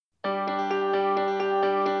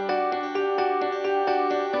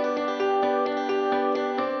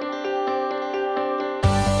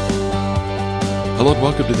Hello and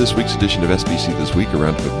welcome to this week's edition of SBC This Week, a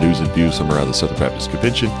roundup of news and views from around the Southern Baptist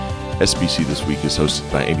Convention. SBC This Week is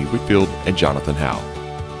hosted by Amy Whitfield and Jonathan Howe.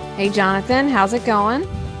 Hey, Jonathan, how's it going?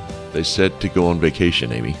 They said to go on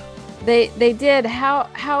vacation, Amy. They did.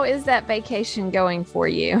 How is that vacation going for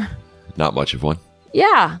you? Not much of one.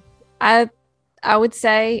 Yeah, I would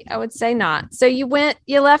say not. So you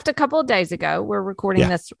left a couple of days ago. We're recording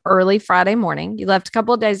this early Friday morning. You left a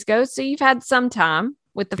couple of days ago, so you've had some time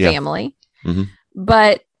with the family. Mm-hmm.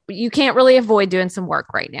 But you can't really avoid doing some work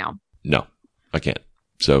right now. No, I can't.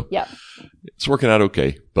 So it's working out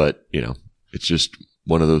okay. But, it's just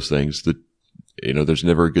one of those things that, there's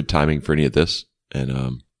never a good timing for any of this.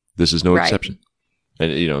 And this is no exception.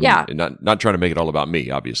 And, not trying to make it all about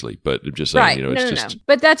me, obviously, but I'm just saying, it's just. No.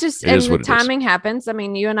 But that's just, and the timing happens. I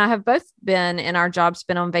mean, you and I have both been in our jobs,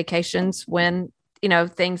 been on vacations when,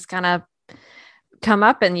 things kind of come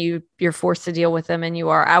up and you're forced to deal with them. And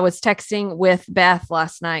I was texting with Beth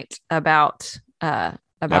last night about that.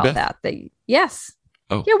 Yes.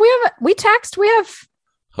 Oh. Yeah, we text. We have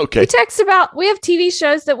TV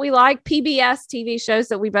shows that we like, PBS TV shows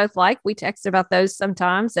that we both like. We text about those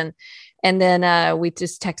sometimes. And then we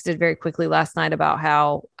just texted very quickly last night about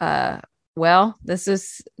how, this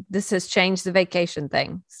has changed the vacation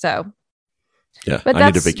thing. So. Yeah, I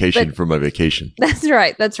need a vacation from my vacation. That's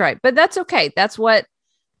right. But that's okay. That's what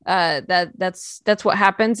that's what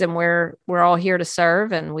happens, and we're all here to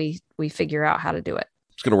serve, and we figure out how to do it.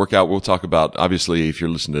 It's going to work out. We'll talk about, obviously, if you're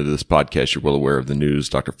listening to this podcast, you're well aware of the news.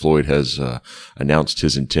 Dr. Floyd has announced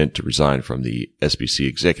his intent to resign from the SBC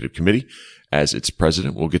Executive Committee as its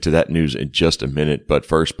president. We'll get to that news in just a minute. But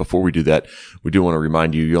first, before we do that, we do want to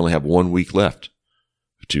remind you only have 1 week left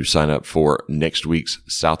to sign up for next week's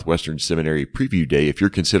Southwestern Seminary Preview Day. If you're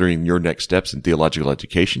considering your next steps in theological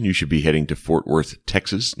education, you should be heading to Fort Worth,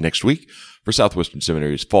 Texas next week for Southwestern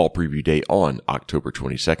Seminary's Fall Preview Day on October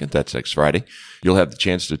 22nd. That's next Friday. You'll have the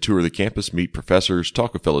chance to tour the campus, meet professors,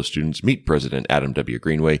 talk with fellow students, meet President Adam W.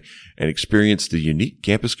 Greenway, and experience the unique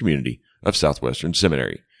campus community of Southwestern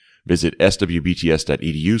Seminary. Visit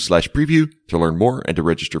swbts.edu/preview to learn more and to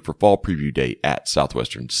register for Fall Preview Day at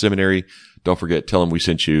Southwestern Seminary. Don't forget, tell them we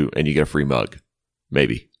sent you and you get a free mug.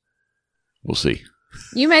 Maybe. We'll see.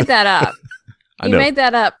 You made that up. I know. You made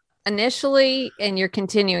that up initially, and you're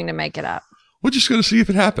continuing to make it up. We're just going to see if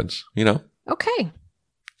it happens, Okay.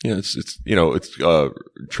 It's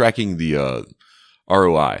tracking the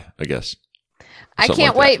ROI, I guess. I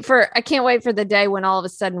can't wait for the day when all of a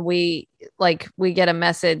sudden we get a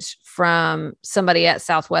message from somebody at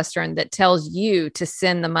Southwestern that tells you to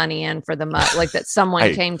send the money in for the mug, like that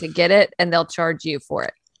someone came to get it and they'll charge you for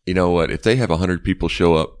it. You know what? If they have 100 people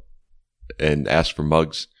show up and ask for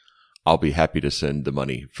mugs, I'll be happy to send the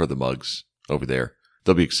money for the mugs over there.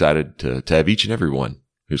 They'll be excited to have each and every one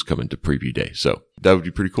who's coming to Preview Day. So that would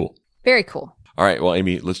be pretty cool. Very cool. All right. Well,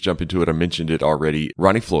 Amy, let's jump into it. I mentioned it already.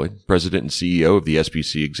 Ronnie Floyd, president and CEO of the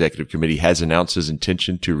SBC Executive Committee, has announced his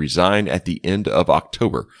intention to resign at the end of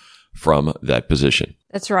October from that position.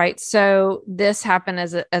 That's right. So this happened,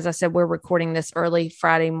 as I said, we're recording this early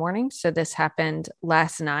Friday morning. So this happened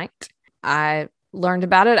last night. I learned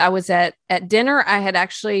about it. I was at dinner. I had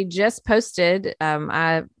actually just posted.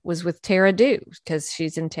 I was with Tara Dew because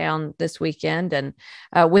she's in town this weekend and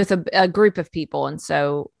with a group of people. And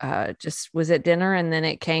so just was at dinner, and then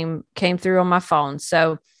it came through on my phone.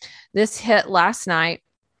 So this hit last night,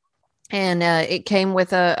 and it came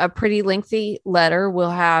with a pretty lengthy letter. We'll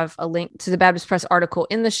have a link to the Baptist Press article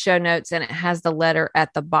in the show notes, and it has the letter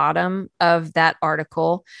at the bottom of that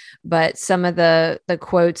article. But some of the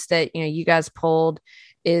quotes that you guys pulled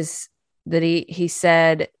is that he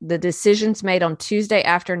said the decisions made on Tuesday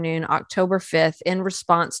afternoon, October 5th, in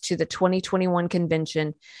response to the 2021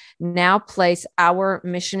 convention now place our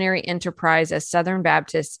missionary enterprise as Southern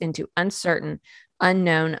Baptists into uncertain,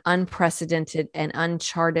 unknown, unprecedented, and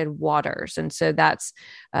uncharted waters. And so that's,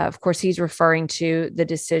 of course, he's referring to the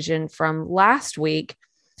decision from last week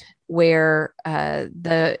where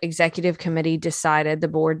the executive committee the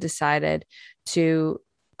board decided to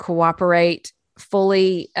cooperate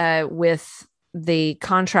fully with the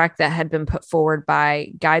contract that had been put forward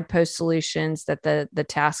by Guidepost Solutions that the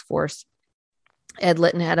task force Ed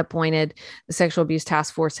Litton had appointed, the sexual abuse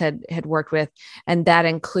task force had worked with, and that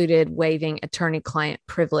included waiving attorney-client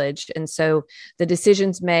privilege. And so the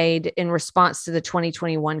decisions made in response to the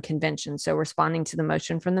 2021 convention, so responding to the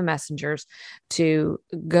motion from the messengers to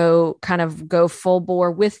go full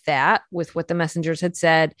bore with that, with what the messengers had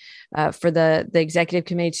said, for the executive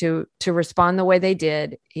committee to respond the way they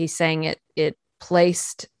did. He's saying it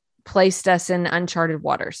placed us in uncharted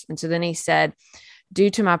waters. And so then he said, Due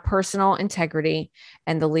to my personal integrity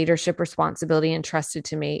and the leadership responsibility entrusted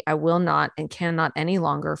to me, I will not and cannot any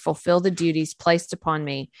longer fulfill the duties placed upon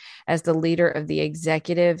me as the leader of the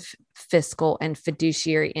executive, fiscal, and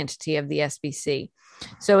fiduciary entity of the SBC.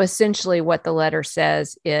 So essentially what the letter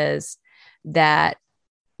says is that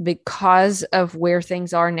because of where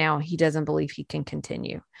things are now, he doesn't believe he can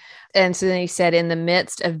continue. And so then he said, in the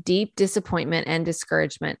midst of deep disappointment and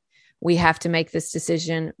discouragement, we have to make this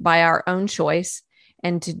decision by our own choice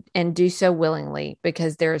and do so willingly,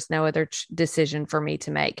 because there is no other decision for me to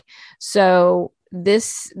make. So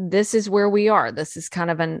this is where we are. This is kind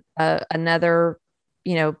of another,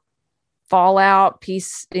 fallout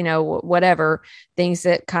piece, whatever things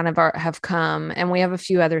that kind of have come. And we have a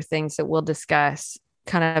few other things that we'll discuss,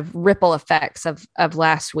 kind of ripple effects of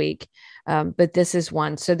last week. But this is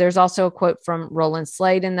one. So there's also a quote from Roland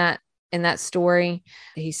Slade in that story.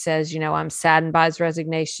 He says, I'm saddened by his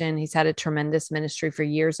resignation. He's had a tremendous ministry for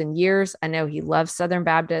years and years. I know he loves Southern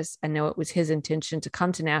Baptists. I know it was his intention to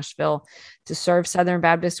come to Nashville to serve Southern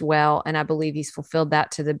Baptists well, and I believe he's fulfilled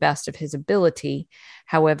that to the best of his ability.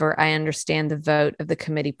 However, I understand the vote of the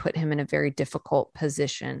committee put him in a very difficult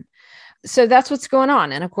position. So that's what's going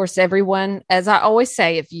on. And of course, everyone, as I always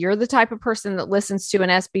say, if you're the type of person that listens to an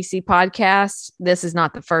SBC podcast, this is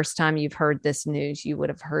not the first time you've heard this news. You would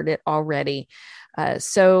have heard it already.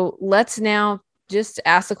 So let's now just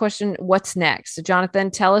ask the question, what's next? So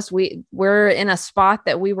Jonathan, tell us, we're in a spot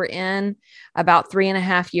that we were in about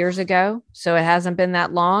 3.5 years ago. So it hasn't been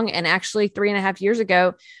that long. And actually 3.5 years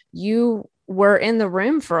ago, you were in the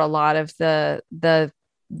room for a lot of the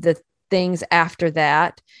things after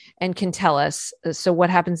that, and can tell us. So what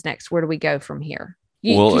happens next? Where do we go from here?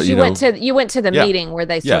 You went to the meeting where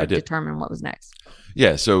they sort of determined what was next.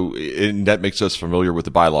 Yeah. So, and that makes us familiar with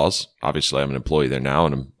the bylaws. Obviously, I'm an employee there now,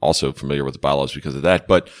 and I'm also familiar with the bylaws because of that.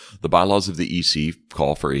 But the bylaws of the EC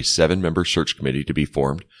call for a 7-member search committee to be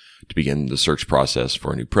formed to begin the search process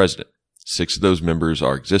for a new president. 6 of those members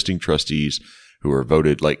are existing trustees who are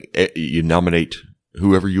voted. Like, you nominate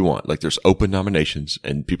whoever you want. Like, there's open nominations,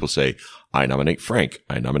 and people say, I nominate Frank,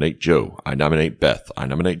 I nominate Joe, I nominate Beth, I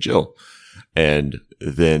nominate Jill. And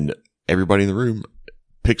then everybody in the room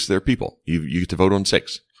picks their people. You get to vote on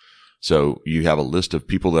 6. So you have a list of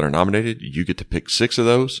people that are nominated. You get to pick 6 of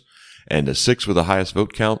those, and the 6 with the highest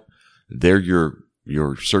vote count, they're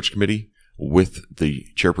your search committee with the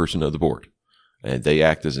chairperson of the board. And they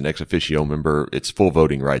act as an ex officio member. It's full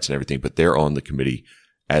voting rights and everything, but they're on the committee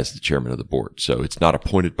as the chairman of the board. So it's not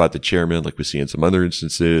appointed by the chairman like we see in some other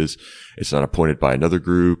instances. It's not appointed by another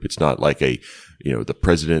group. It's not like the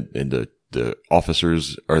president and the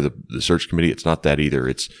officers or the search committee. It's not that either.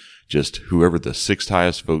 It's just whoever the 6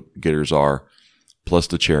 highest vote getters are, plus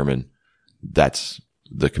the chairman, that's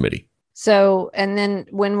the committee. So, and then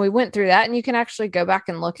when we went through that, and you can actually go back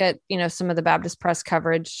and look at, some of the Baptist press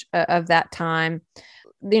coverage of that time,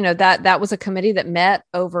 that was a committee that met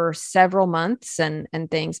over several months and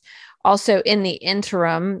things. Also in the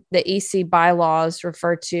interim, the EC bylaws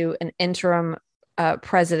refer to an interim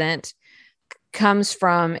president comes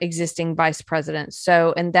from existing vice presidents.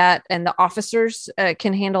 So, and the officers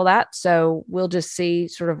can handle that. So we'll just see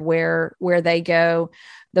sort of where they go.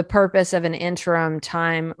 The purpose of an interim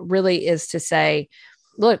time really is to say,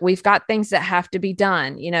 look, we've got things that have to be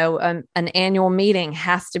done. An annual meeting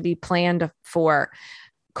has to be planned for.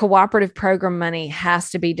 Cooperative program money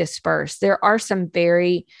has to be dispersed. There are some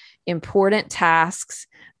very important tasks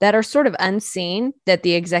that are sort of unseen that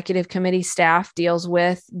the executive committee staff deals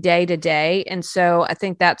with day to day. And so I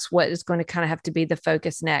think that's what is going to kind of have to be the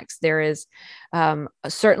focus next. There is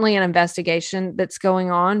certainly an investigation that's going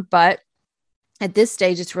on, but at this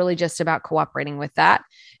stage, it's really just about cooperating with that.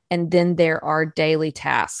 And then there are daily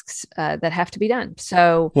tasks that have to be done.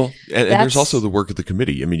 So, and there's also the work of the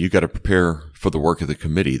committee. I mean, you got to prepare for the work of the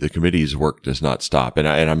committee. The committee's work does not stop. And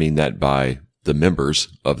I mean that by the members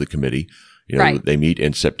of the committee. Right. They meet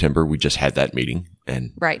in September. We just had that meeting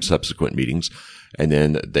and subsequent meetings. And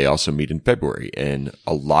then they also meet in February. And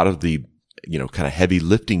a lot of the, kind of heavy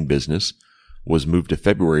lifting business was moved to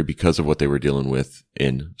February because of what they were dealing with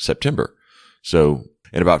in September. So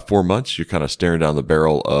in about 4 months, you're kind of staring down the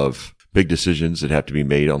barrel of big decisions that have to be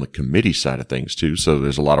made on the committee side of things too. So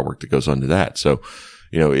there's a lot of work that goes into that. So,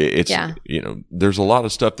 there's a lot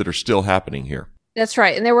of stuff that are still happening here. That's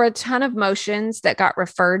right. And there were a ton of motions that got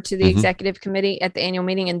referred to the executive committee at the annual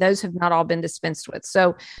meeting, and those have not all been dispensed with.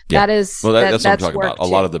 So that's what I'm talking about. A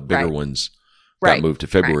lot of the bigger ones got moved to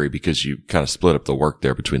February because you kind of split up the work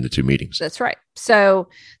there between the 2 meetings. That's right. So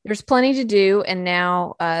there's plenty to do. And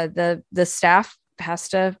now the staff has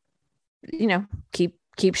to,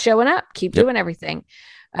 keep showing up, keep doing everything.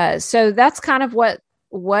 So that's kind of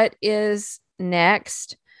what is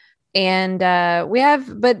next. And we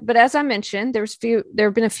have, but as I mentioned, there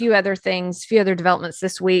have been a few other developments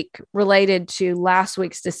this week related to last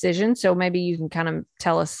week's decision. So maybe you can kind of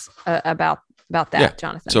tell us about that,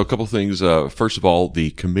 Jonathan. So a couple of things. First of all,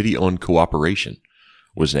 the Committee on Cooperation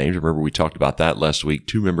was named. Remember, we talked about that last week.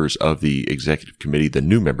 2 members of the executive committee, the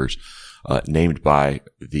new members, named by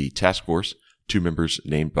the task force, 2 members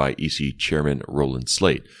named by EC Chairman Roland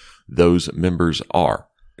Slade. Those members are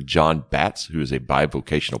John Batts, who is a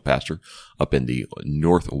bivocational pastor up in the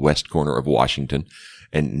northwest corner of Washington,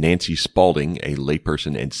 and Nancy Spalding, a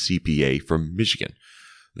layperson and CPA from Michigan.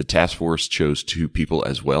 The task force chose 2 people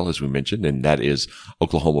as well, as we mentioned, and that is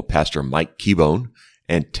Oklahoma Pastor Mike Keybone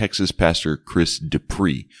and Texas Pastor Chris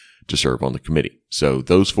Dupree to serve on the committee. So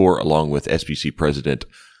those 4, along with SBC President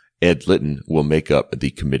Ed Litton, will make up the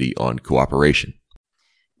Committee on Cooperation.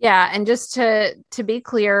 Yeah, and just to be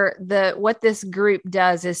clear, what this group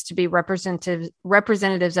does is to be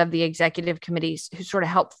representatives of the executive committees who sort of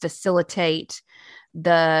help facilitate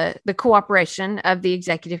the cooperation of the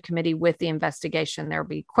executive committee with the investigation. There'll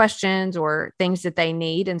be questions or things that they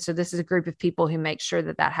need, and so this is a group of people who make sure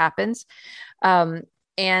that happens.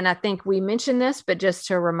 And I think we mentioned this, but just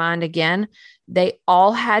to remind again, they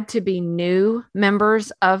all had to be new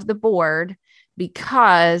members of the board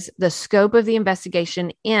because the scope of the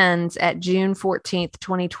investigation ends at June 14th,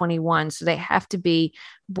 2021. So they have to be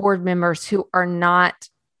board members who are not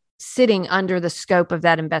sitting under the scope of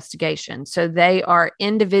that investigation. So they are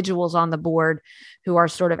individuals on the board who are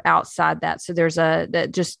sort of outside that. So there's a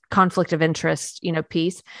just conflict of interest,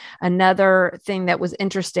 piece. Another thing that was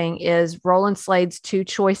interesting is Roland Slade's 2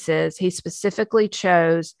 choices. He specifically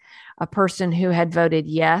chose a person who had voted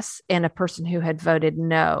yes and a person who had voted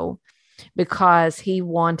no, because he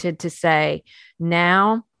wanted to say,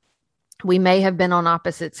 now we may have been on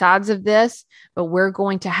opposite sides of this, but we're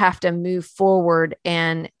going to have to move forward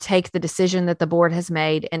and take the decision that the board has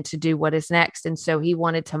made and to do what is next. And so he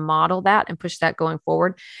wanted to model that and push that going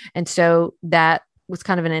forward. And so that was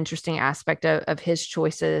kind of an interesting aspect of his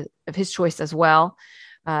choice as well.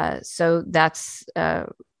 So that's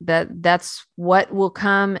what will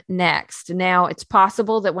come next. Now, it's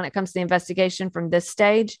possible that when it comes to the investigation from this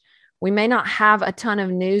stage, we may not have a ton of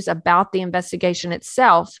news about the investigation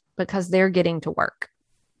itself because they're getting to work.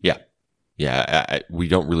 Yeah. We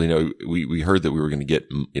don't really know. We heard that we were going to get,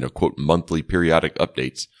 quote, monthly periodic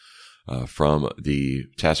updates from the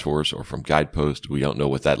task force or from Guidepost. We don't know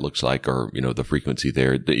what that looks like or, the frequency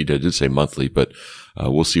there. It did say monthly, but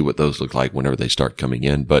we'll see what those look like whenever they start coming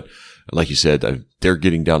in. But like you said, they're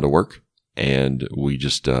getting down to work, and we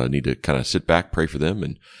just need to kind of sit back, pray for them,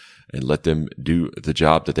 and let them do the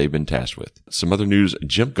job that they've been tasked with. Some other news: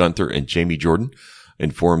 Jim Gunther and Jamie Jordan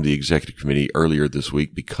informed the executive committee earlier this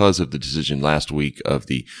week, because of the decision last week of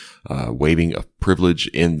the waiving of privilege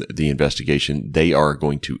in the investigation, they are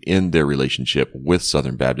going to end their relationship with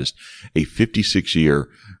Southern Baptist. A 56-year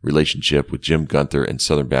relationship with Jim Gunther and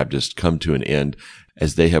Southern Baptist come to an end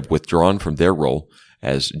as they have withdrawn from their role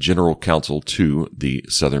as general counsel to the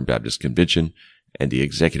Southern Baptist Convention and the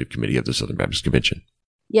executive committee of the Southern Baptist Convention.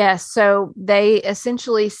 Yes. So they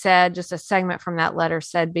essentially said, just a segment from that letter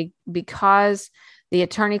said, because the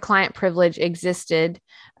attorney-client privilege existed,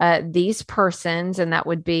 these persons, and that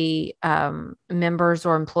would be members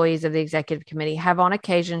or employees of the executive committee, have on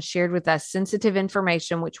occasion shared with us sensitive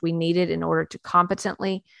information which we needed in order to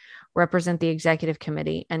competently represent the executive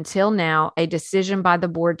committee. Until now, a decision by the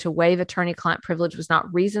board to waive attorney-client privilege was not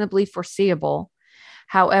reasonably foreseeable.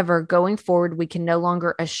 However, going forward, we can no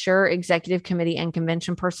longer assure executive committee and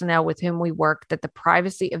convention personnel with whom we work that the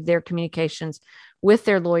privacy of their communications with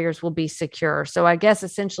their lawyers will be secure. So I guess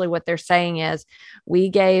essentially what they're saying is, we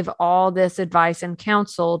gave all this advice and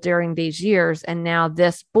counsel during these years, and now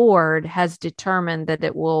this board has determined that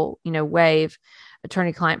it will, waive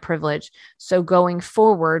attorney-client privilege. So going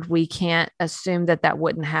forward, we can't assume that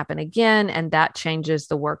wouldn't happen again, and that changes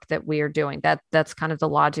the work that we are doing. That's kind of the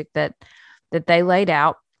logic that they laid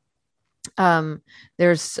out.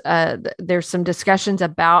 There's some discussions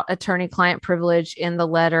about attorney-client privilege in the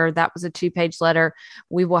letter. That was a 2-page letter.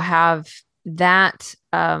 We will have that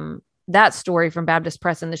story from Baptist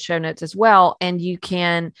Press in the show notes as well, and you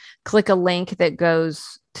can click a link that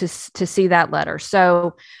goes to see that letter.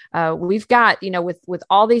 So we've got, with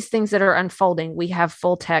all these things that are unfolding, we have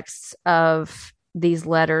full texts of these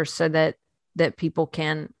letters so that people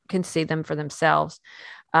can see them for themselves.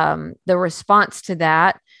 The response to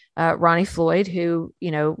that, Ronnie Floyd, who,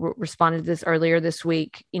 responded to this earlier this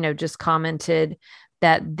week, just commented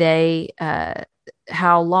that they,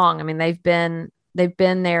 how long, they've been they've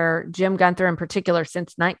been there, Jim Gunther in particular,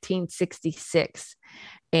 since 1966,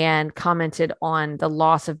 and commented on the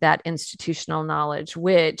loss of that institutional knowledge,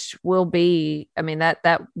 which will be, I mean, that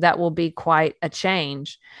will be quite a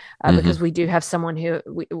change, because we do have someone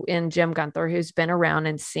in Jim Gunther who's been around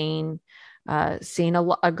and seen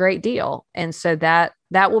a great deal. And so that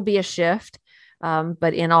will be a shift.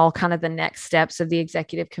 But in all kind of the next steps of the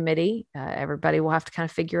executive committee, everybody will have to kind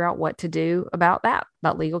of figure out what to do about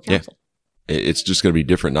legal counsel. Yeah. It's just going to be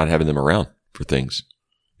different not having them around for things,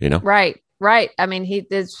 Right. I mean,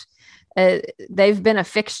 they've been a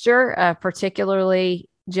fixture, particularly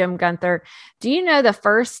Jim Gunther. Do you know the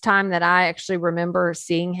first time that I actually remember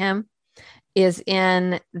seeing him is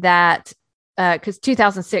in that, because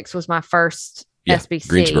 2006 was my first SBC.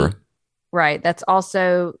 Greensboro. Right. That's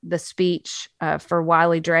also the speech for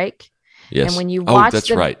Wiley Drake. Yes. And when you watch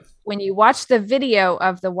right. When you watch the video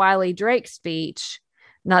of the Wiley Drake speech,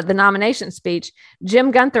 not the nomination speech,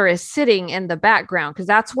 Jim Gunther is sitting in the background, because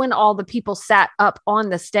that's when all the people sat up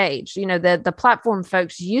on the stage. The platform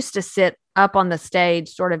folks used to sit up on the stage,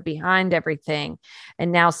 sort of behind everything,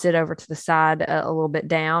 and now sit over to the side a little bit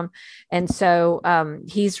down. And so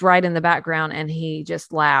he's right in the background, and he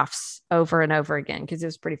just laughs over and over again, because it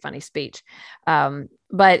was a pretty funny speech.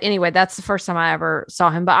 But anyway, that's the first time I ever saw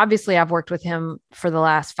him. But obviously I've worked with him for the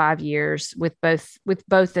last 5 years with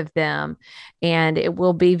both of them. And it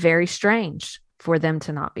will be very strange for them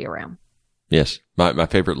to not be around. Yes. My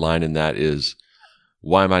favorite line in that is,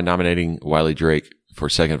 why am I nominating Wiley Drake for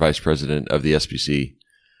second vice president of the SBC?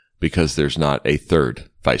 Because there's not a third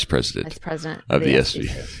vice president of the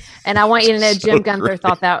SBC. And I want you to know, Jim Gunther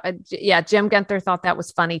thought that. Jim Gunther thought that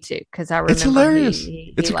was funny too, because I remember it's hilarious.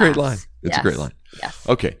 It's a great line. It's a great line. Yes.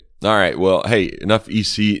 Okay. All right. Well, hey, enough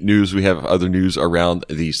EC news. We have other news around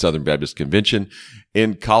the Southern Baptist Convention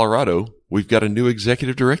in Colorado. We've got a new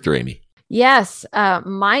executive director, Amy. Yes,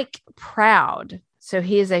 Mike Proud. So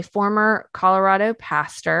he is a former Colorado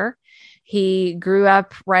pastor. He grew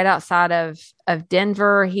up right outside of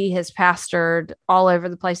Denver. He has pastored all over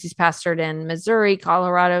the place. He's pastored in Missouri,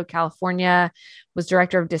 Colorado, California, was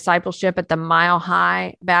director of discipleship at the Mile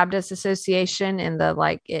High Baptist Association in the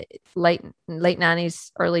late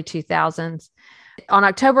 90s, early 2000s. On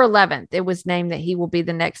October 11th, it was named that he will be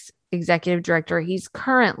the next executive director. He's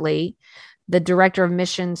currently the director of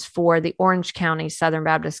missions for the Orange County Southern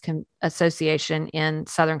Baptist Association in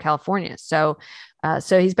Southern California. So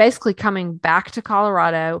he's basically coming back to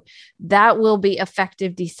Colorado. That will be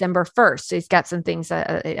effective December 1st. So he's got some things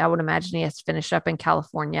I would imagine he has to finish up in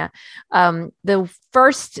California. The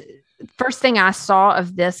first thing I saw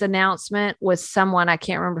of this announcement was someone, I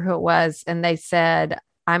can't remember who it was, and they said,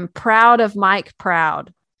 "I'm proud of Mike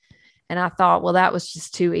Proud." And I thought, well, that was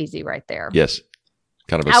just too easy right there. Yes.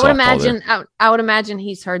 Kind of a I would imagine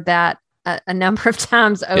he's heard that a number of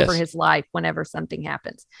times over his life whenever something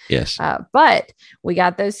happens. Yes. But we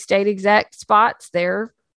got those state exec spots.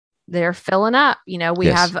 They're filling up. We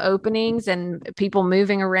have openings and people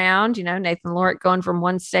moving around, Nathan Lorick going from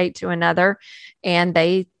one state to another, and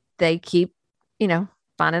they keep,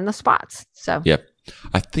 finding the spots. So, yep.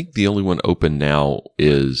 I think the only one open now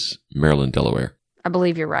is Maryland, Delaware. I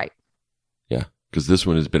believe you're right. Yeah. Because this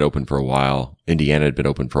one has been open for a while. Indiana had been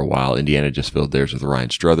open for a while. Indiana just filled theirs with Ryan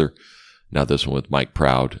Struther. Now this one with Mike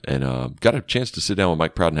Proud. And got a chance to sit down with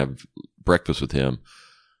Mike Proud and have breakfast with him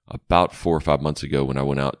about 4 or 5 months ago when I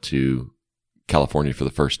went out to California for the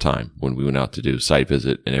first time, when we went out to do a site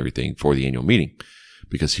visit and everything for the annual meeting,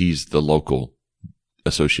 because he's the local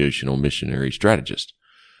associational missionary strategist.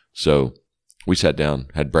 So we sat down,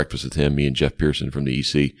 had breakfast with him, me and Jeff Pearson from the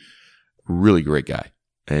EC. Really great guy.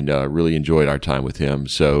 And really enjoyed our time with him.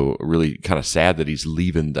 So really kind of sad that he's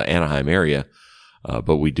leaving the Anaheim area.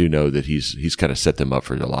 But we do know that he's kind of set them up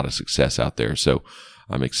for a lot of success out there. So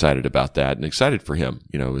I'm excited about that and excited for him.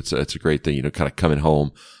 It's a great thing, kind of coming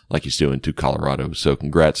home like he's doing to Colorado. So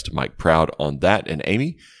congrats to Mike Proud on that. And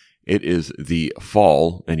Amy, it is the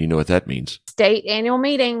fall, and you know what that means. State annual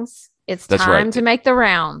meetings. It's That's time right. to make the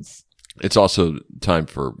rounds. It's also time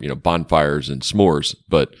for, bonfires and s'mores,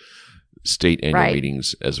 but state annual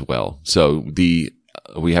meetings as well. So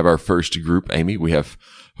we have our first group, Amy. We have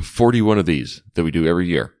 41 of these that we do every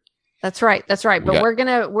year. That's right. But we're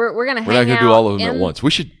gonna We're not gonna do all of them at once.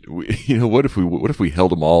 We should. What if we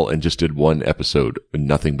held them all and just did one episode with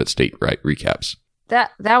nothing but state recaps?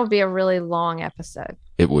 That would be a really long episode.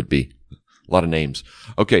 It would be a lot of names.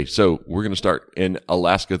 Okay, so we're gonna start in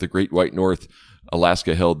Alaska, the Great White North.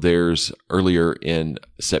 Alaska held theirs earlier in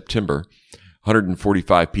September.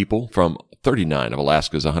 145 people from 39 of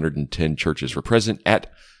Alaska's 110 churches were present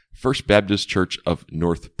at First Baptist Church of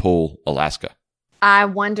North Pole, Alaska. I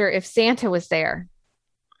wonder if Santa was there.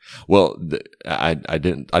 Well, I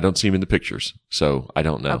don't see him in the pictures, so I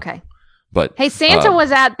don't know. Okay. But hey, Santa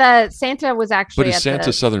was actually. But is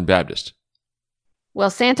Santa Southern Baptist? Well,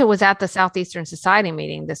 Santa was at the Southeastern Society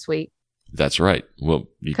meeting this week. That's right. Well,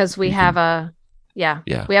 because we have a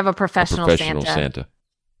professional Santa.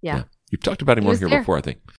 Yeah. You've talked about him on here before, I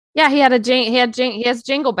think. Yeah, he has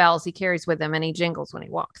jingle bells he carries with him, and he jingles when he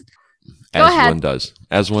walks. Go ahead. One does.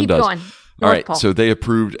 As one Keep does. Going. All right, so they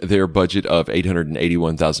approved their budget of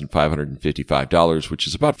 $881,555, which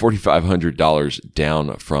is about $4,500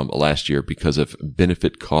 down from last year because of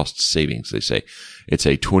benefit cost savings, they say. It's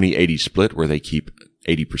a 20-80 split where they keep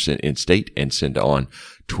 80% in state and send on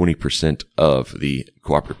 20% of the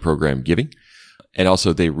cooperative program giving. And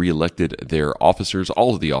also they reelected their officers.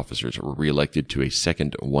 All of the officers were reelected to a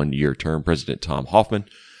second one-year term. President Tom Hoffman,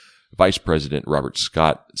 Vice President Robert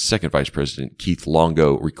Scott, Second Vice President Keith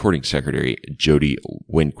Longo, Recording Secretary Jody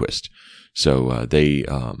Winquist. So they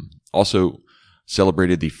also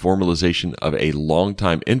celebrated the formalization of a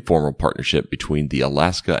longtime informal partnership between the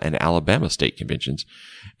Alaska and Alabama state conventions,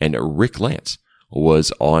 and Rick Lance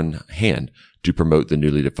was on hand to promote the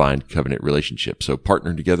newly defined covenant relationship. So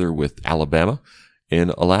partnering together with Alabama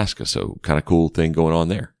and Alaska. So kind of cool thing going on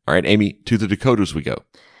there. All right, Amy, to the Dakotas we go.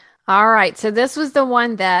 All right. So this was the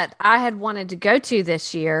one that I had wanted to go to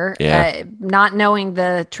this year, not knowing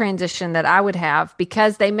the transition that I would have,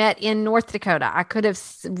 because they met in North Dakota. I could have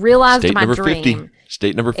realized my dream. 50.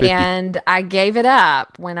 State number 50. And I gave it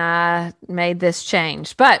up when I made this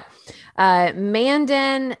change. But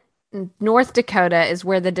Mandan, North Dakota is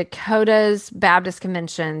where the Dakotas Baptist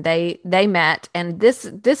Convention, they met. And this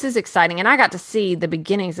is exciting. And I got to see the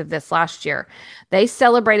beginnings of this last year. They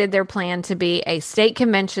celebrated their plan to be a state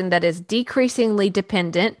convention that is decreasingly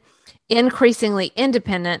dependent, increasingly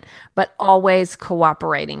independent, but always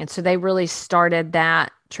cooperating. And so they really started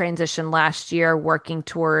that transition last year, working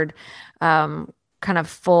toward to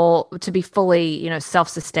be fully,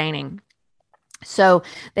 self-sustaining. So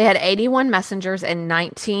they had 81 messengers and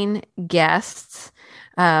 19 guests.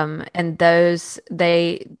 And those,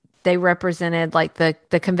 they represented like the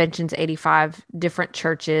convention's 85 different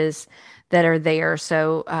churches that are there.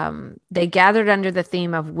 So they gathered under the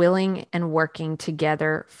theme of willing and working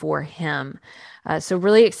together for him. So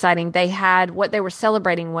really exciting. What they were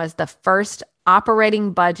celebrating was the first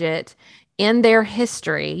operating budget in their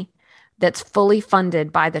history that's fully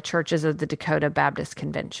funded by the churches of the Dakota Baptist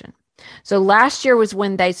Convention. So last year was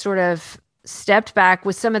when they sort of stepped back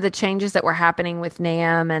with some of the changes that were happening with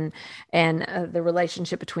NAM and the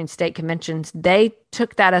relationship between state conventions. They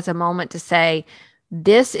took that as a moment to say,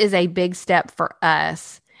 this is a big step for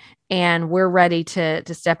us, and we're ready to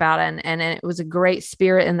step out. And it was a great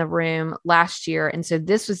spirit in the room last year. And so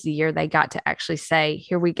this was the year they got to actually say,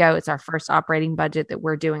 here we go. It's our first operating budget that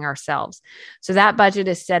we're doing ourselves. So that budget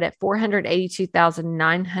is set at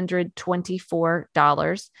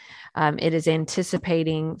 $482,924. It is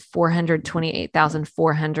anticipating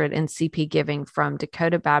 $428,400 in CP giving from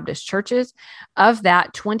Dakota Baptist churches. Of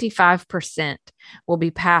that, 25% will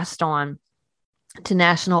be passed on to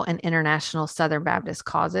national and international Southern Baptist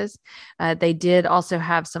causes. They did also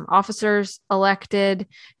have some officers elected.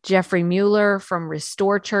 Jeffrey Mueller from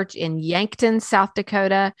Restore Church in Yankton, South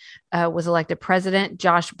Dakota, was elected president.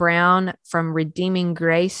 Josh Brown from Redeeming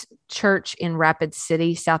Grace Church in Rapid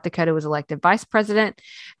City, South Dakota, was elected vice president.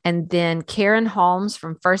 And then Karen Holmes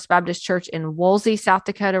from First Baptist Church in Woolsey, South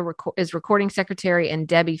Dakota, is recording secretary, and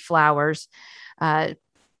Debbie Flowers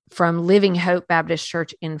from Living Hope Baptist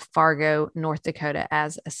Church in Fargo, North Dakota,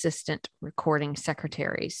 as assistant recording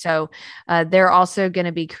secretary. So they're also going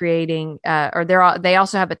to be creating, they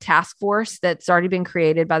also have a task force that's already been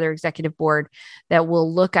created by their executive board that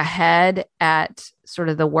will look ahead at sort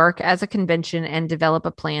of the work as a convention and develop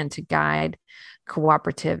a plan to guide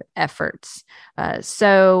cooperative efforts.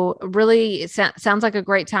 So really, it sounds like a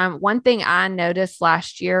great time. One thing I noticed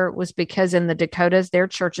last year was because in the Dakotas, their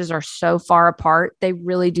churches are so far apart, they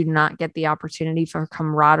really do not get the opportunity for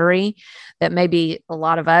camaraderie that maybe a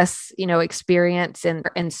lot of us, experience.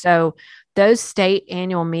 And so those state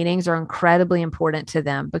annual meetings are incredibly important to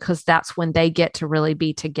them because that's when they get to really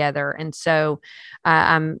be together. And so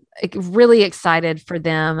I'm really excited for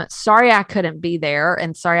them. Sorry I couldn't be there,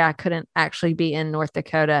 and sorry I couldn't actually be in North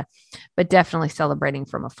Dakota, but definitely celebrating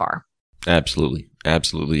from afar. Absolutely.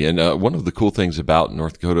 Absolutely. And one of the cool things about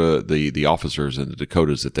North Dakota, the officers in the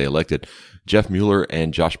Dakotas that they elected, Jeff Mueller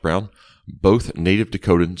and Josh Brown, both native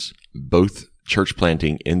Dakotans, both church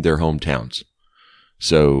planting in their hometowns.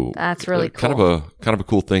 So that's really cool. Kind of a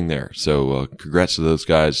cool thing there. So congrats to those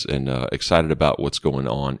guys, and excited about what's going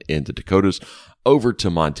on in the Dakotas. over to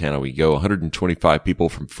Montana we go. 125 people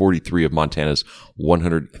from 43 of Montana's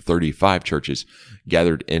 135 churches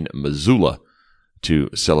gathered in Missoula to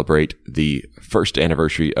celebrate the first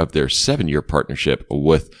anniversary of their 7-year partnership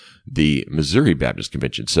with the Missouri Baptist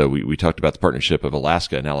Convention. So we talked about the partnership of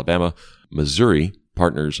Alaska and Alabama. Missouri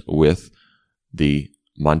partners with the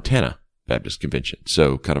Montana Baptist Convention.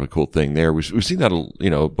 So kind of a cool thing there. We've seen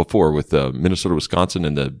that, before with Minnesota, Wisconsin,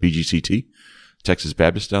 and the BGCT, Texas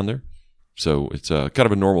Baptist down there. So it's kind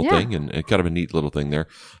of a normal thing and kind of a neat little thing there.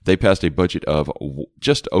 They passed a budget of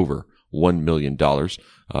just over $1 million,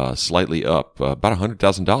 slightly up, about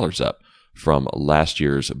 $100,000 up from last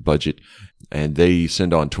year's budget. And they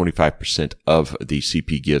send on 25% of the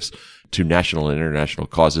CP gifts to national and international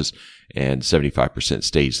causes, and 75%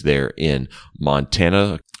 stays there in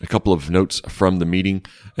Montana. A couple of notes from the meeting.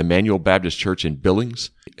 Emmanuel Baptist Church in Billings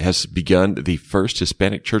has begun the first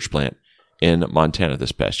Hispanic church plant in Montana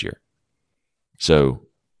this past year. So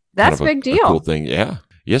that's a big deal. A cool thing. Yeah.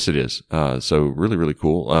 Yes, it is. So really, really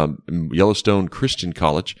cool. Yellowstone Christian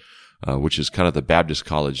College, which is kind of the Baptist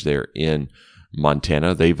college there in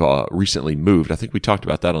Montana. They've recently moved. I think we talked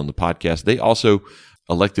about that on the podcast. They also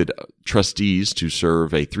elected trustees to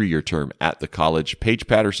serve a 3-year term at the college. Paige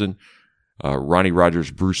Patterson, Ronnie Rogers,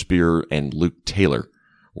 Bruce Spear, and Luke Taylor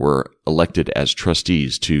were elected as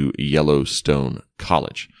trustees to Yellowstone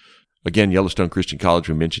College. Again, Yellowstone Christian College,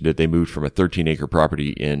 we mentioned it. They moved from a 13-acre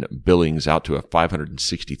property in Billings out to a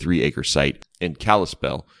 563-acre site in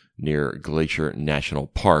Kalispell near Glacier National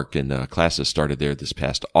Park, and classes started there this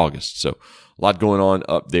past August. So a lot going on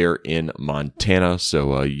up there in Montana.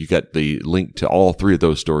 So you got the link to all 3 of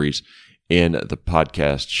those stories in the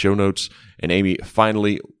podcast show notes. And Amy,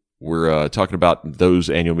 finally, we're talking about those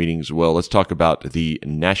annual meetings. Well, let's talk about the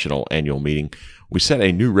national annual meeting. We set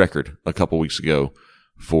a new record a couple weeks ago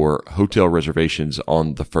for hotel reservations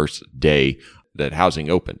on the first day that housing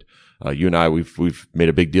opened. You and I, we've made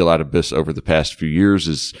a big deal out of this over the past few years.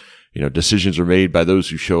 Is decisions are made by those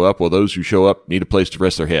who show up. Well, those who show up need a place to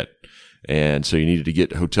rest their head, and so you needed to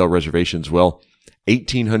get hotel reservations. Well,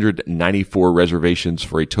 1,894 reservations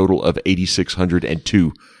for a total of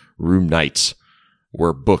 8,602 room nights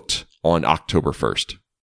were booked on October 1st.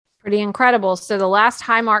 Pretty incredible. So the last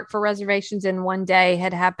high mark for reservations in one day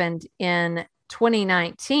had happened in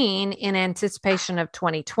 2019 in anticipation of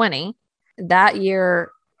 2020. That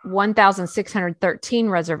year, 1,613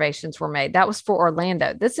 reservations were made. That was for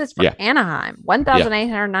Orlando. This is for Anaheim,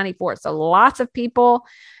 1,894. So lots of people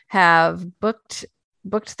have booked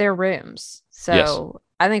their rooms. So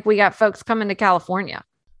I think we got folks coming to California.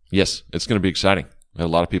 Yes, it's going to be exciting. A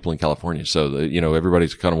lot of people in California. So,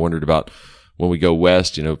 everybody's kind of wondered about when we go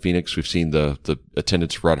west, Phoenix, we've seen the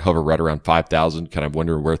attendance hover right around 5,000, kind of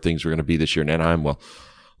wondering where things are going to be this year in Anaheim. Well,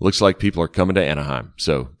 looks like people are coming to Anaheim.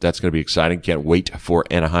 So that's going to be exciting. Can't wait for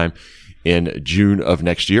Anaheim in June of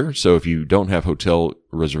next year. So if you don't have hotel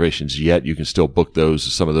reservations yet, you can still book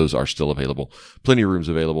those. Some of those are still available. Plenty of rooms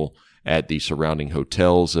available at the surrounding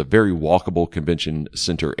hotels. A very walkable convention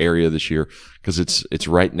center area this year because it's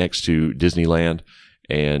right next to Disneyland,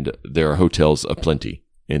 and there are hotels aplenty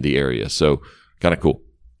in the area. So kind of cool.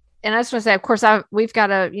 And I just want to say, of course, we've got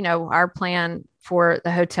our plan for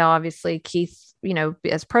the hotel. Obviously, Keith,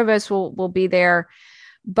 as provost will be there,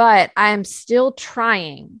 but I am still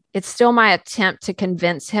trying. It's still my attempt to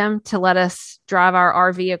convince him to let us drive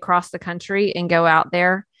our RV across the country and go out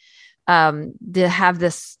there to have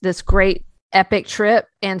this great epic trip.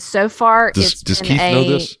 And so far, does Keith know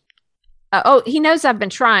this? He knows I've been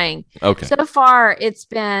trying. Okay. So far, it's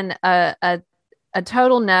been a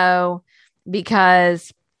total no,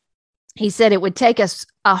 because he said it would take us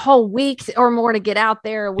a whole week or more to get out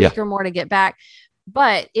there, a week or more to get back.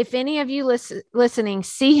 But if any of you listening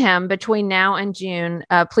see him between now and June,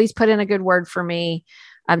 please put in a good word for me.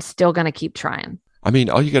 I'm still going to keep trying. I mean,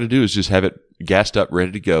 all you got to do is just have it gassed up,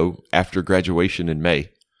 ready to go after graduation in May.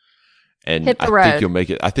 And hit the road. I think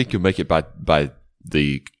you'll make it by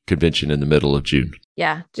the convention in the middle of June.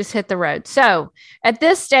 Yeah, just hit the road. So at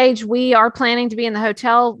this stage, we are planning to be in the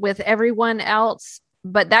hotel with everyone else,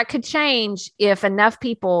 but that could change if enough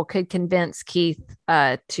people could convince Keith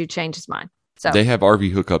to change his mind. So they have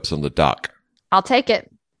RV hookups on the dock. I'll take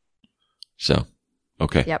it. So,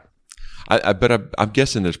 okay. Yep. But I'm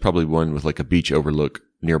guessing there's probably one with like a beach overlook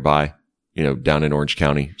nearby, down in Orange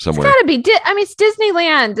County somewhere. It's got to be. It's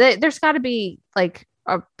Disneyland. There's got to be like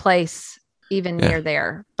a place even near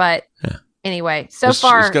there. But anyway, so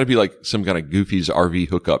far it's got to be like some kind of Goofy's RV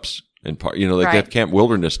hookups and they have Camp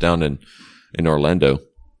Wilderness down in Orlando.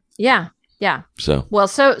 Yeah. So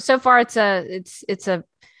so far it's a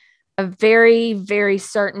very, very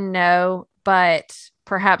certain no, but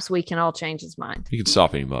perhaps we can all change his mind. You can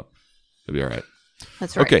soften him up. It'll be all right.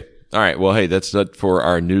 That's right. Okay. All right. Well, hey, that's it for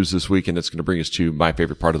our news this week, and that's going to bring us to my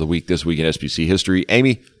favorite part of the week this week in SBC history.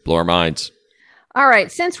 Amy, blow our minds. All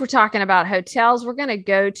right. Since we're talking about hotels, we're going to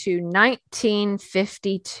go to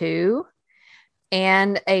 1952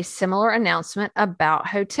 and a similar announcement about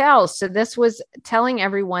hotels. So this was telling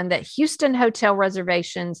everyone that Houston hotel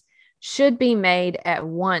reservations should be made at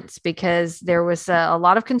once because there was a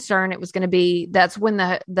lot of concern. It was going to be, that's when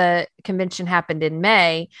the convention happened in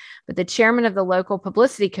May, but the chairman of the local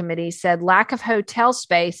publicity committee said lack of hotel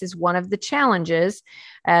space is one of the challenges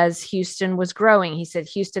as Houston was growing. He said,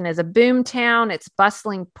 Houston is a boom town. Its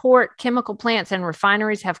bustling port, chemical plants, and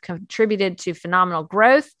refineries have contributed to phenomenal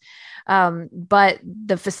growth. But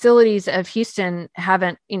the facilities of Houston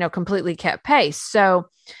haven't, completely kept pace. So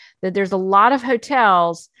that there's a lot of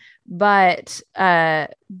hotels, but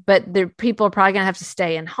the people are probably going to have to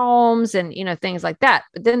stay in homes and, things like that.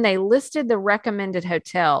 But then they listed the recommended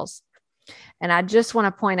hotels. And I just want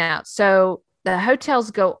to point out, so the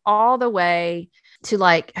hotels go all the way to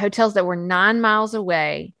like hotels that were 9 miles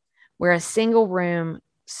away, where a single room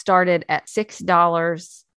started at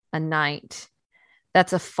 $6 a night.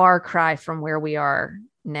 That's a far cry from where we are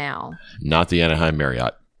now. Not the Anaheim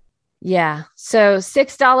Marriott. Yeah. So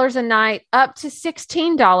 $6 a night up to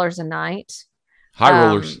 $16 a night. High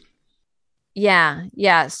rollers. Yeah.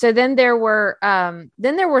 Yeah. So then there were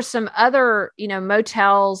some other,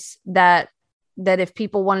 motels that if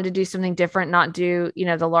people wanted to do something different, not do,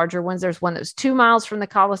 the larger ones, there's one that was 2 miles from the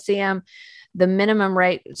Coliseum. The minimum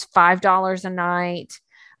rate was $5 a night.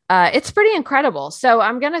 It's pretty incredible. So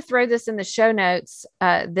I'm going to throw this in the show notes.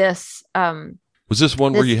 Was this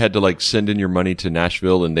one where you had to like send in your money to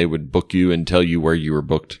Nashville and they would book you and tell you where you were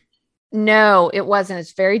booked? No, it wasn't.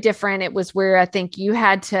 It's very different. It was where I think you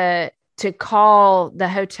had to call the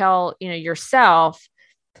hotel, yourself.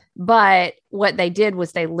 But what they did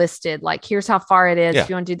was they listed like, here's how far it is. Yeah. If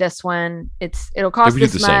you want to do this one, it'll cost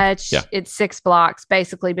this much. Yeah. It's 6 blocks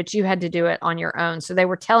basically, but you had to do it on your own. So they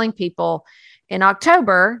were telling people in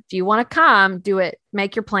October, if you want to come, do it,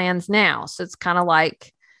 make your plans now. So it's kind of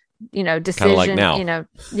like, decision, like now.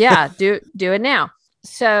 do it now.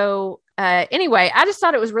 So anyway, I just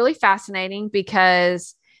thought it was really fascinating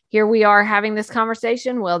because here we are having this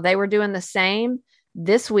conversation. Well, they were doing the same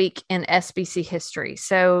this week in SBC history.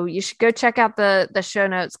 So you should go check out the show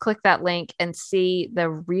notes, click that link and see the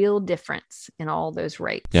real difference in all those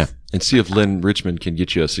rates. Yeah. And see if Lynn Richmond can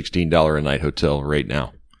get you a $16 a night hotel right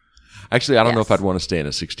now. Actually, I don't know if I'd want to stay in a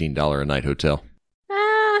 $16 a night hotel.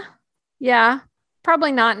 Yeah.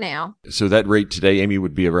 Probably not now. So that rate today, Amy,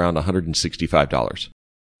 would be around $165.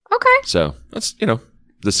 Okay. So that's, the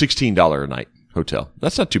 $16 a night hotel.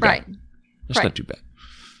 That's not too bad. Right. That's not too bad.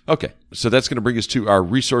 Okay. So that's going to bring us to our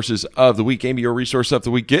resources of the week. Amy, your resource of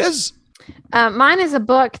the week is? Mine is a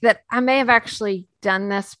book that I may have actually done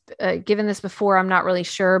this, given this before. I'm not really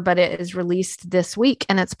sure, but it is released this week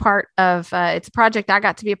and it's part of, it's a project I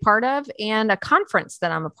got to be a part of and a conference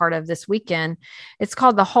that I'm a part of this weekend. It's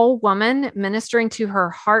called The Whole Woman, Ministering to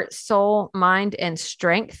Her Heart, Soul, Mind, and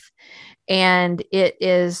Strength. And it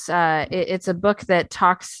is, it's a book that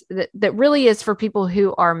talks, that really is for people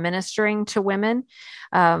who are ministering to women.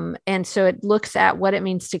 And so it looks at what it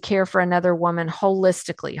means to care for another woman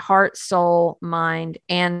holistically, heart, soul, mind,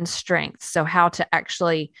 and strength. So how to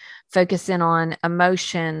actually focus in on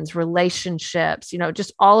emotions, relationships,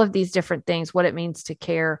 just all of these different things, what it means to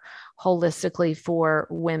care holistically for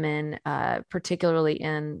women, particularly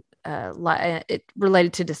in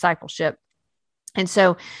related to discipleship. And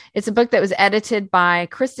so it's a book that was edited by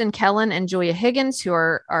Kristen Kellen and Julia Higgins, who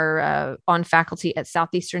are on faculty at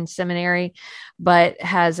Southeastern Seminary, but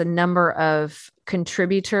has a number of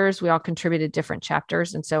contributors. We all contributed different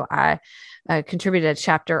chapters. And so I contributed a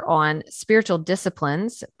chapter on spiritual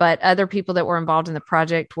disciplines, but other people that were involved in the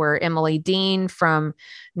project were Emily Dean from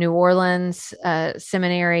New Orleans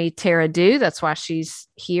Seminary, Tara Dew, that's why she's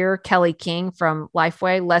here, Kelly King from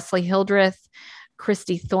Lifeway, Leslie Hildreth,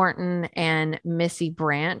 Christy Thornton, and Missy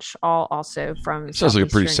Branch, all also from Sounds like a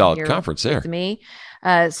pretty solid conference there. With me.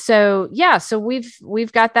 So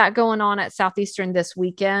we've got that going on at Southeastern this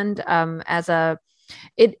weekend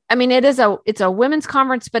it's a women's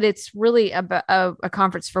conference, but it's really a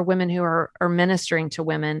conference for women who are ministering to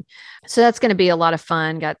women. So that's going to be a lot of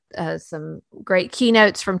fun. Got some great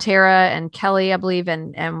keynotes from Tara and Kelly, I believe,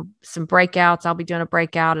 and some breakouts. I'll be doing a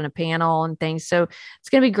breakout and a panel and things. So it's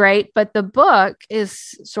going to be great. But the book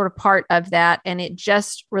is sort of part of that. And it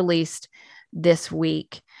just released this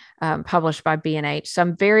week, published by B&H. So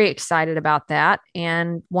I'm very excited about that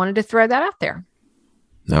and wanted to throw that out there.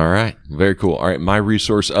 All right. Very cool. All right. My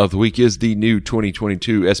resource of the week is the new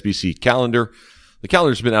 2022 SBC calendar. The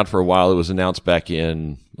calendar's been out for a while. It was announced back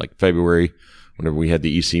in like February whenever we had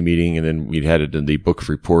the EC meeting, and then we'd had it in the book of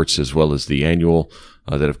reports as well as the annual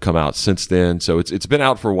that have come out since then. So it's been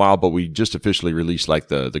out for a while, but we just officially released like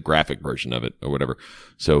the graphic version of it or whatever.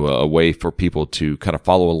 So a way for people to kind of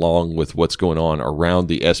follow along with what's going on around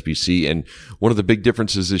the SBC. And one of the big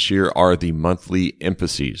differences this year are the monthly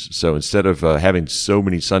emphases. So instead of having so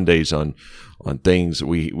many Sundays on things,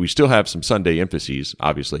 we still have some Sunday emphases,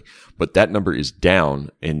 obviously, but that number is down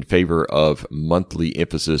in favor of monthly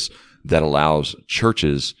emphasis that allows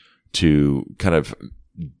churches to kind of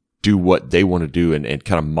do what they want to do and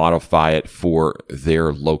kind of modify it for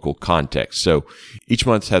their local context. So each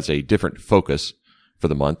month has a different focus for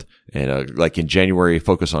the month. And like in January,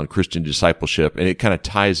 focus on Christian discipleship, and it kind of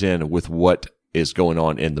ties in with what is going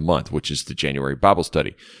on in the month, which is the January Bible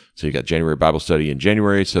study. So you got January Bible study in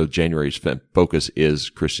January. So January's focus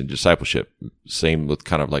is Christian discipleship. Same with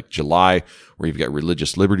kind of like July, where you've got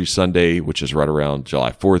Religious Liberty Sunday, which is right around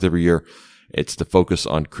July 4th every year. It's the focus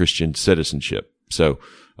on Christian citizenship. So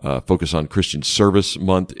focus on Christian service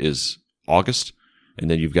month is August. And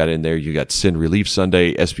then you've got in there, you got Sin Relief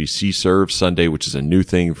Sunday, SBC Serve Sunday, which is a new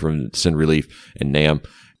thing from Sin Relief and NAM,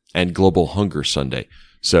 and Global Hunger Sunday.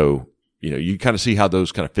 So, you kind of see how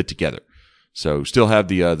those kind of fit together. So still have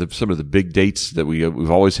the some of the big dates that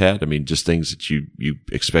we've always had. I mean, just things that you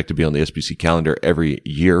expect to be on the SBC calendar every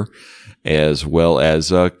year, as well as,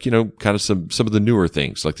 kind of some of the newer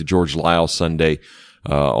things like the George Lyle Sunday,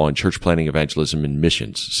 on church planting, evangelism, and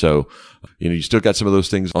missions. So, you still got some of those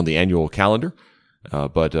things on the annual calendar.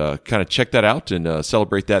 But kind of check that out and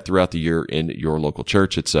celebrate that throughout the year in your local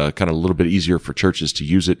church. It's kind of a little bit easier for churches to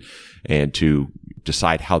use it and to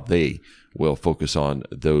decide how they will focus on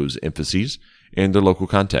those emphases in their local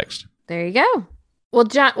context. There you go. Well,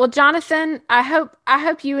 Jonathan, I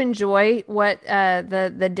hope you enjoy what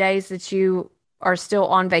the days that you are still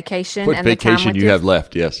on vacation. What and vacation the time you have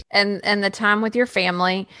left, yes. And the time with your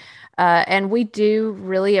family. And we do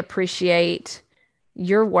really appreciate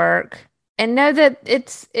your work. And know that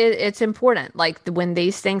it's important. Like when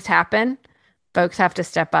these things happen, folks have to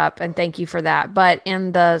step up, and thank you for that. But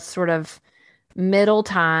in the sort of middle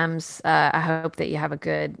times, I hope that you have a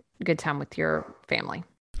good time with your family.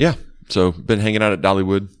 Yeah. So been hanging out at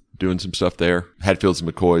Dollywood, doing some stuff there. Hatfields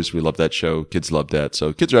and McCoys. We love that show. Kids love that.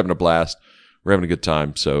 So kids are having a blast. We're having a good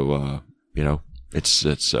time. So,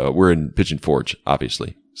 it's we're in Pigeon Forge,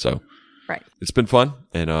 obviously. So. Right. It's been fun,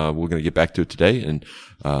 and we're going to get back to it today, and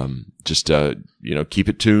just keep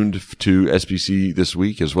it tuned to SBC this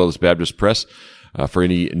week as well as Baptist Press for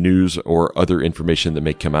any news or other information that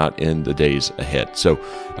may come out in the days ahead. So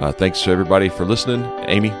thanks to everybody for listening.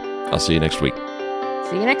 Amy, I'll see you next week.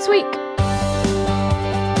 See you next week.